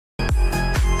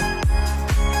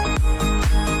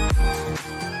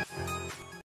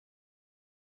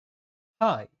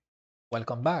Hi,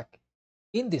 welcome back.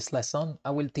 In this lesson,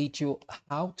 I will teach you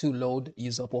how to load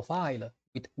user profile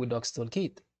with Redux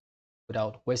toolkit.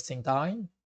 Without wasting time,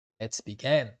 let's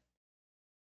begin.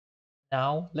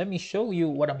 Now, let me show you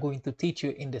what I'm going to teach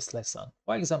you in this lesson.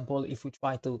 For example, if we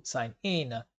try to sign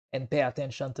in and pay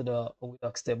attention to the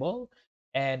Redux table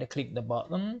and click the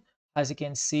button, as you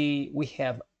can see, we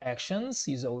have actions,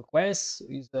 user requests,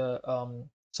 user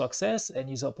success, and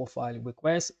user profile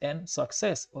request and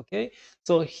success. Okay,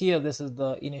 so here this is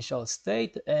the initial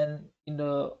state, and in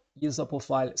the user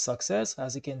profile success,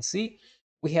 as you can see,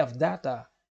 we have data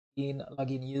in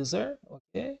login user.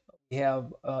 Okay, we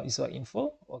have user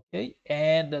info. Okay,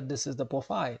 and this is the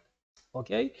profile.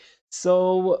 Okay,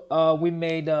 so we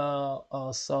made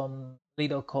some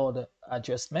little code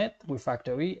adjustment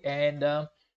refactory, and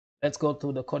let's go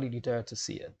to the code editor to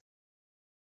see it.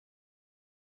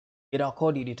 In our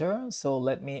code editor, so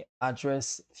let me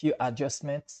address a few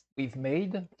adjustments we've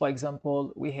made. For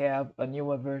example, we have a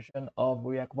newer version of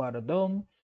React Water DOM,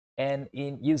 and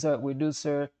in user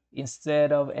reducer,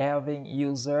 instead of having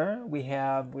user, we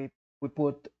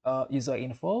put user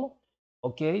info.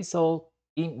 Okay, so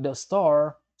in the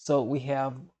store, so we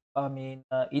have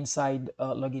inside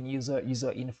login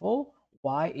user info.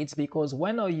 Why? It's because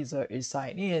when a user is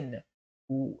signed in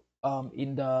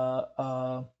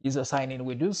the user sign in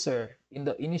reducer, in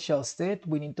the initial state,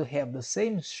 we need to have the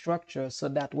same structure so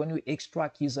that when we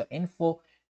extract user info,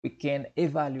 we can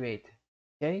evaluate,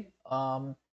 okay,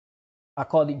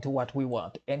 according to what we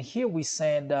want. And here we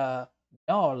send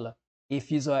null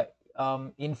if user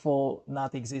info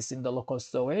not exists in the local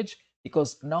storage,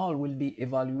 because null will be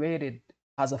evaluated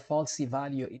as a false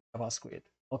value in JavaScript.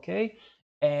 Okay,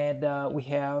 and we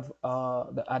have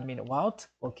the admin route.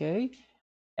 Okay,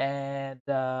 and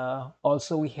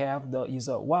also we have the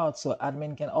user route, so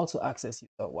admin can also access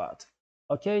user route.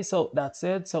 Okay, so that's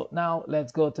it. So now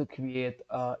let's go to create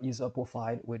a user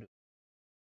profile with.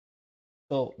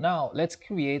 So now let's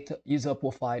create user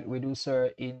profile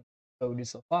reducer in the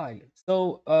reducer file.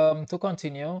 So to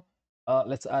continue,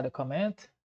 let's add a comment,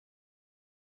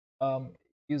 um,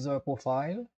 user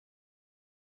profile,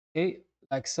 okay,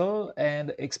 like so,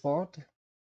 and export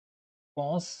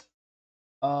response,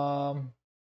 um,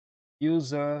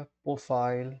 user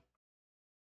profile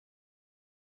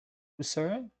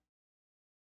reducer,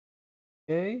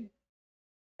 okay,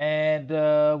 and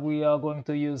we are going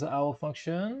to use our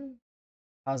function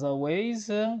as always,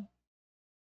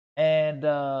 and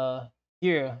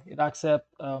here it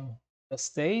accepts the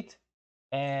state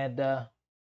and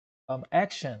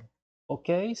action.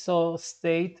 Okay, so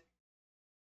state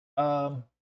um,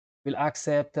 will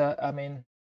accept empty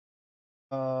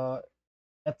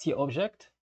object.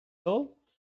 So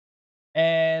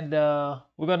and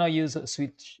we're gonna use a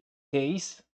switch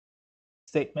case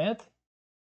statement.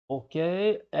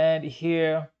 Okay, and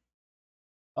here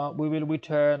we will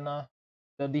return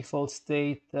the default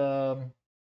state.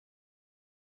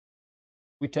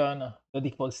 Return the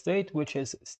default state, which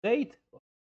is state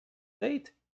the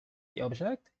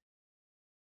object.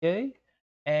 Okay,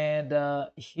 and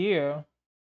here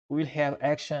we'll have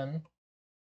action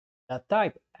that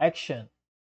type action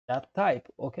that type.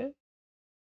 Okay,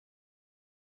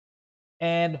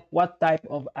 and what type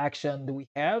of action do we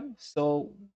have?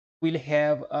 So we'll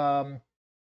have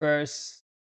first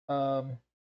um,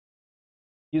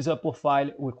 user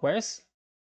profile request.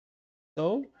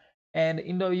 So, and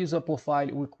in the user profile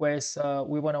request,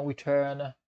 we want to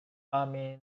return, I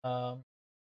mean,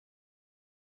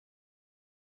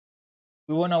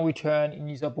 we want to return in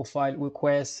user profile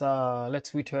request,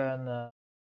 let's return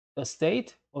the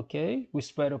state, okay, with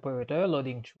spread operator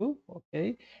loading true,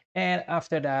 okay, and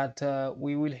after that,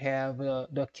 we will have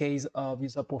the case of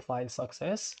user profile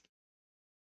success,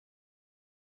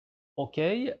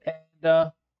 okay,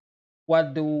 and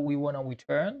what do we want to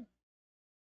return?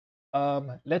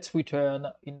 Let's return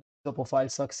in the profile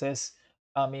success,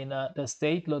 the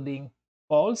state loading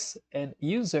false and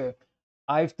user.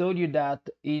 I've told you that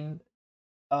in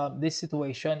this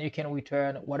situation, you can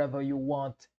return whatever you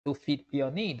want to fit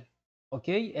your need,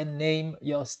 okay, and name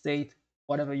your state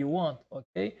whatever you want,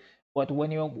 okay. But when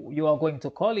you are going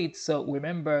to call it, so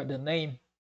remember the name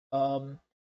um,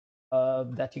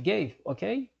 that you gave,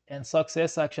 okay, and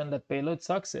success action that payload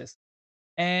success.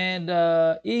 And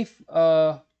if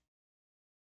the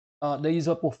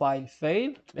user profile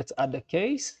failed, let's add the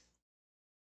case.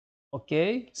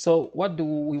 Okay, so what do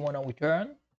we want to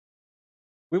return?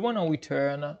 We want to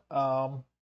return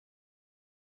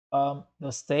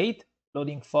the state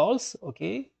loading false,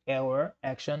 okay, error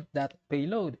action that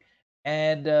payload.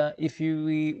 And if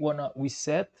we want to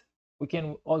reset, we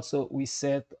can also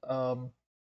reset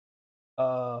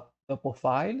the the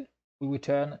profile, we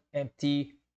return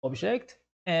empty object,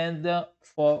 and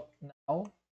for now,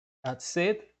 that's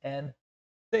it, and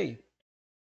save.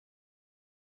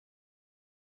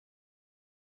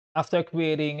 After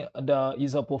creating the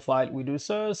user profile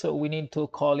reducer, so we need to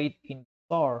call it in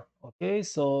star. Okay,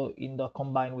 so in the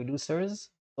combine reducers,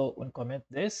 so we comment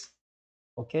this.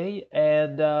 Okay,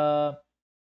 and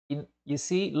you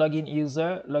see login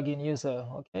user.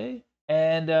 Okay,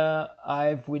 and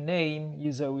I've renamed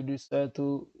user reducer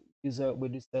to user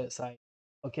reducer site.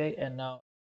 Okay, and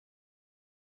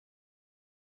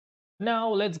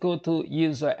now let's go to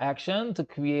user action to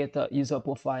create a user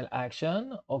profile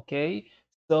action. Okay,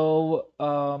 so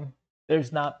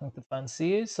there's nothing too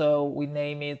fancy, so we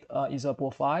name it user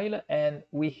profile, and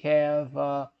we have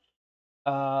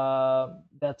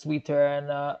that return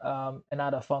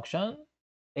another function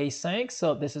async.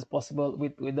 So this is possible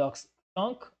with Redux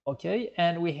chunk. Okay,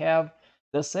 and we have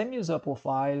the same user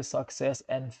profile success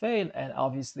and fail, and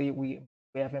obviously we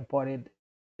have imported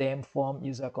them from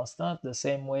user constant the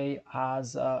same way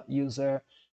as user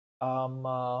um,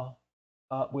 uh,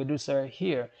 reducer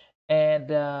here. And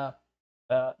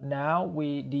now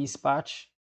we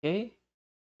dispatch, okay,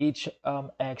 each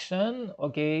action.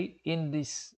 Okay, in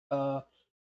this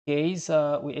case,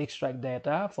 we extract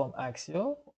data from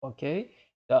Axio. Okay,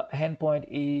 the endpoint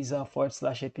is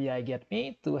 /API get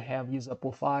me to have user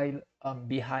profile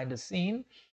behind the scene,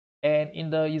 and in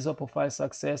the user profile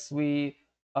success, we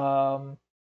um,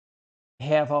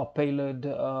 have our payload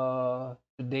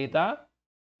data.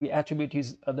 We attribute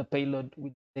the payload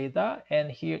with data,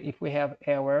 and here if we have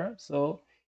error, so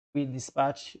we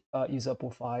dispatch user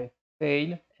profile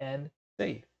fail and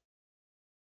save.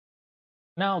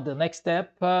 Now the next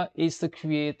step is to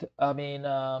create,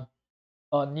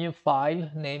 a new file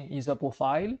named user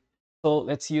profile. So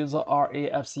let's use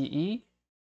RAFCE.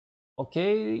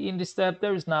 Okay, in this step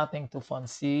there is nothing too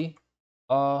fancy.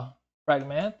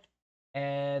 Fragment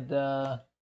and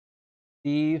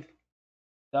div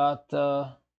dot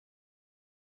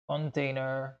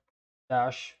container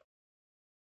dash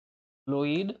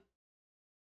fluid.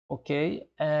 Okay,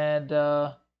 and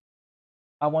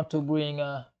I want to bring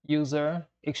a user,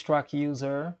 extract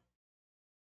user,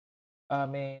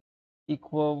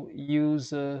 equal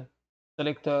user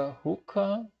selector hook,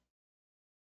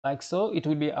 like so. It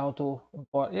will be auto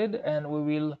imported, and we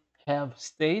will have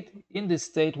state. In this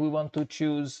state we want to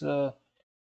choose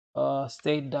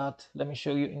state dot, let me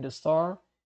show you in the star,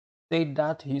 state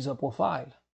dot user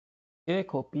profile. Okay,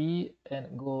 copy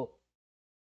and go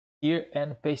here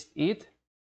and paste it.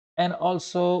 And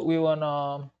also we want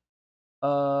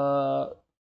to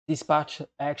dispatch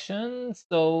action.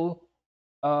 So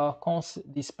const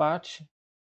dispatch.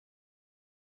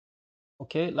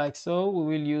 Okay, like so. We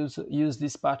will use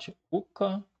dispatch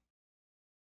hook.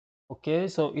 Okay,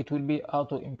 so it will be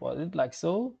auto imported like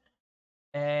so.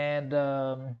 And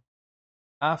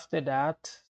after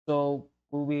that, so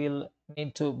we will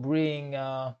need to bring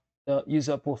the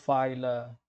user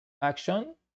profile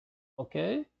action.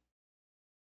 Okay,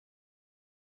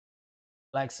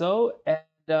 like so.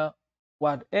 And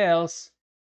what else?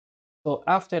 So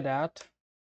after that,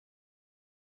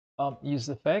 use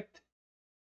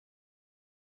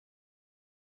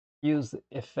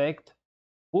effect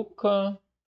hook.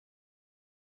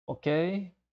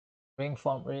 Okay, bring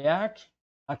from React,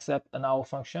 accept an our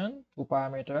function to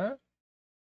parameter,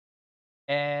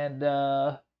 and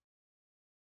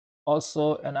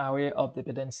also an array of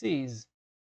dependencies.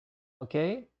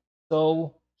 Okay,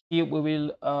 so here we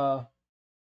will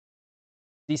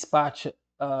dispatch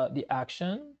the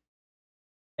action,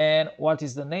 and what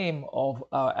is the name of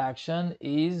our action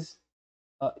is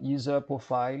user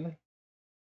profile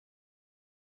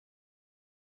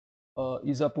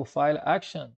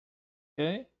action.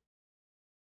 Okay,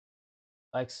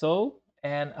 like so.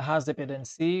 And as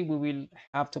dependency, we will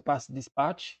have to pass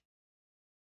dispatch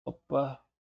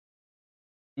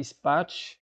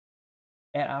dispatch,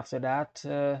 and after that,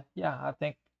 yeah,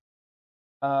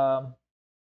 um,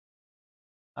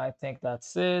 I think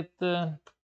that's it.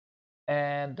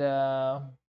 And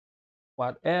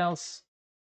what else?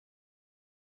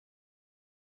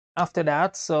 After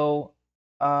that, so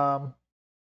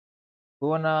we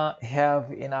wanna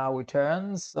have in our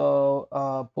returns, so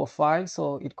profile,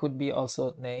 so it could be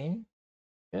also name,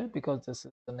 okay, because this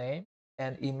is the name,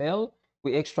 and email.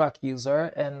 We extract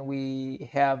user, and we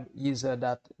have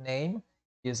user.name,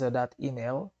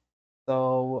 user.email.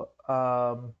 So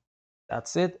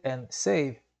that's it, and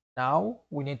save. Now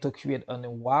we need to create a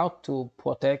new route to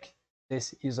protect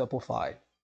this user profile.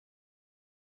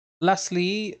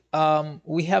 Lastly,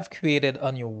 we have created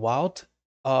a new route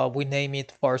we name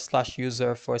it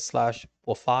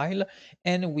 /user/profile,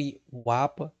 and we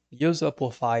wrap user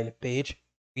profile page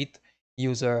with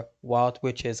user route,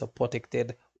 which is a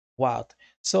protected route.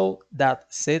 So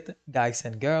that's it, guys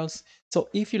and girls. So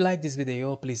if you like this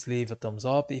video, please leave a thumbs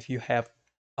up. If you have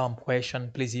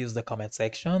question, please use the comment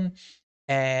section.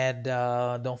 And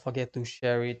don't forget to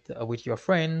share it with your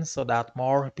friends so that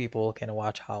more people can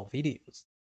watch our videos.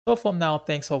 So from now,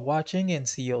 thanks for watching and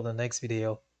see you on the next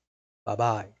video. Bye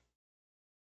bye.